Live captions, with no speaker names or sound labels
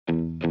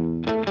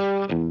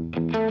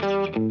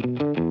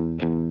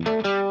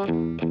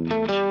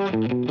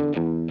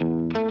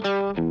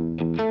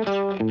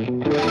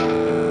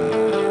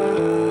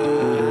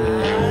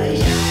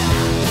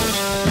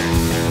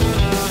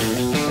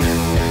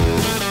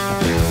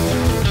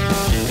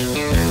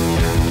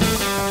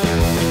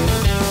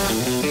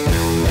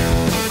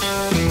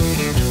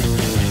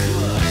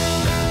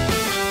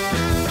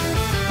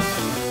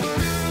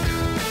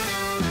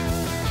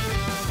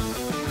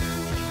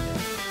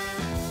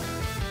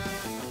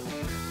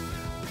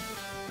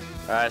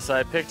All right, so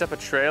I picked up a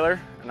trailer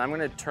and I'm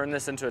gonna turn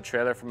this into a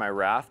trailer for my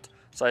raft.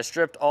 So I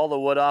stripped all the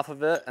wood off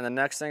of it, and the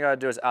next thing I gotta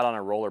do is add on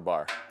a roller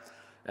bar.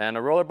 And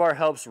a roller bar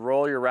helps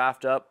roll your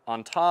raft up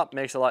on top,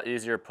 makes it a lot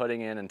easier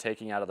putting in and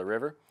taking out of the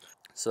river.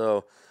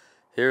 So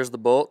here's the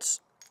bolts,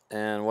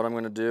 and what I'm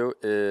gonna do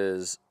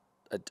is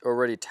I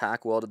already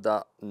tack welded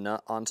that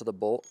nut onto the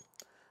bolt.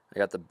 I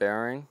got the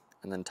bearing,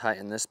 and then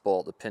tighten this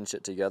bolt to pinch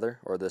it together,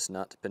 or this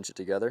nut to pinch it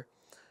together,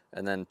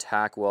 and then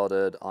tack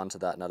welded onto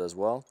that nut as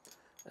well.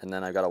 And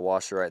then I've got a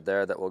washer right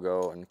there that will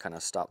go and kind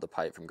of stop the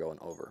pipe from going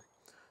over.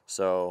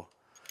 So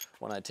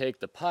when I take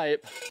the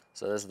pipe,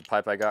 so this is the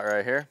pipe I got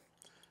right here,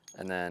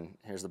 and then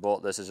here's the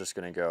bolt. This is just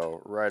gonna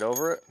go right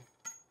over it.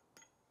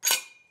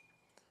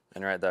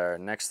 And right there,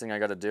 next thing I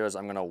gotta do is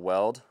I'm gonna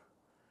weld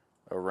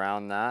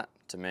around that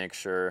to make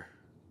sure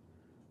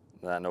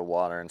that no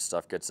water and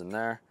stuff gets in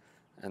there.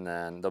 And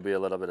then there'll be a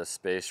little bit of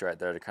space right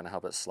there to kind of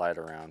help it slide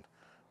around.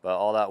 But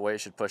all that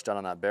weight should push down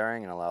on that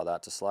bearing and allow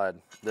that to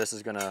slide. This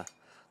is gonna,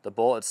 the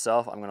bolt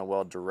itself, I'm gonna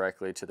weld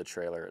directly to the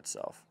trailer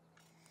itself.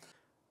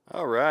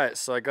 All right,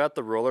 so I got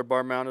the roller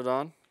bar mounted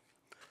on.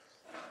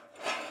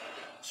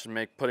 Should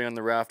make putting on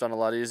the raft on a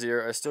lot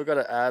easier. I still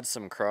gotta add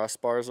some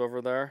crossbars over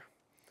there.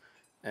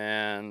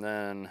 And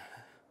then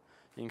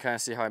you can kind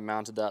of see how I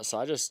mounted that. So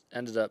I just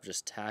ended up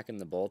just tacking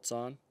the bolts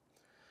on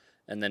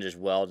and then just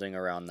welding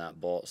around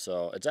that bolt.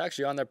 So it's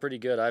actually on there pretty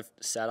good. I've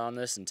sat on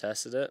this and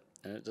tested it,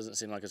 and it doesn't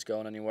seem like it's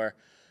going anywhere.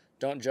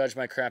 Don't judge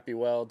my crappy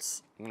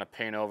welds. I'm gonna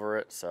paint over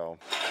it, so.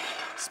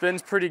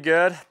 Spins pretty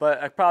good,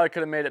 but I probably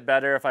could have made it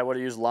better if I would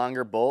have used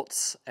longer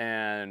bolts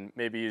and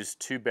maybe used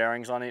 2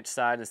 bearings on each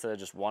side instead of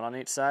just 1 on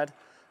each side.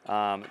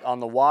 On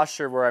the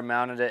washer where I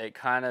mounted it, it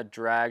kind of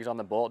drags on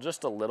the bolt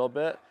just a little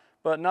bit,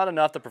 but not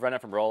enough to prevent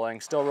it from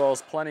rolling. Still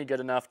rolls plenty good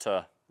enough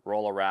to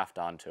roll a raft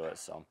onto it,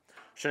 so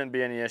shouldn't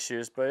be any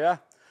issues. But yeah,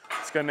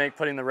 it's gonna make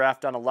putting the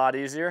raft on a lot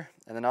easier.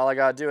 And then all I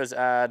gotta do is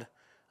add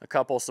a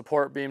couple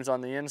support beams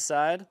on the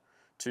inside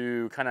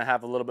to kind of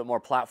have a little bit more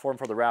platform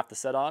for the raft to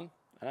sit on,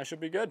 and I should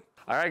be good.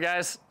 All right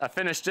guys, I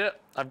finished it.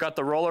 I've got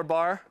the roller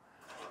bar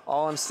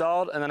all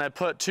installed, and then I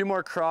put 2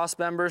 more cross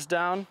members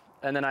down,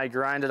 and then I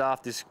grinded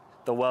off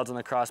the welds on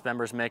the cross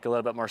members, make it a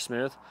little bit more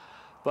smooth.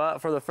 But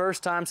for the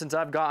first time since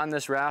I've gotten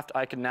this raft,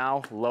 I can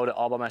now load it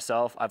all by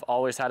myself. I've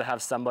always had to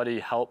have somebody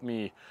help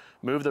me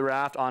move the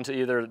raft onto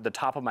either the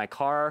top of my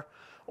car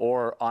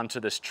or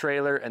onto this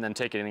trailer and then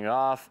taking it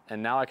off.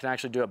 And now I can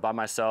actually do it by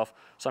myself.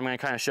 So I'm gonna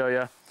kind of show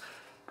you.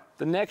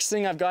 The next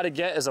thing I've got to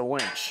get is a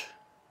winch.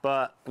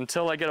 But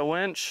until I get a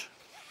winch,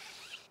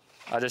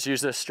 I just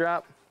use this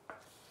strap,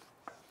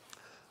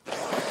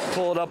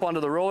 pull it up onto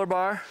the roller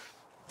bar,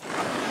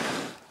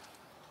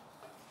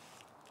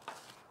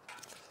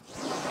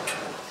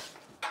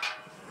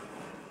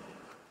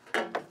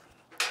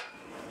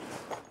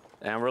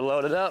 and we're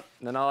loaded up.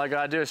 And then all I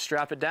gotta do is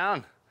strap it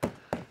down.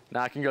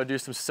 Now I can go do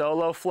some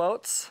solo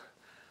floats,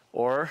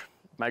 or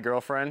my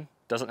girlfriend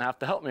doesn't have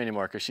to help me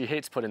anymore because she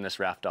hates putting this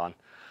raft on.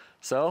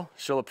 So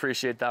she'll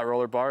appreciate that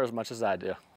roller bar as much as I do.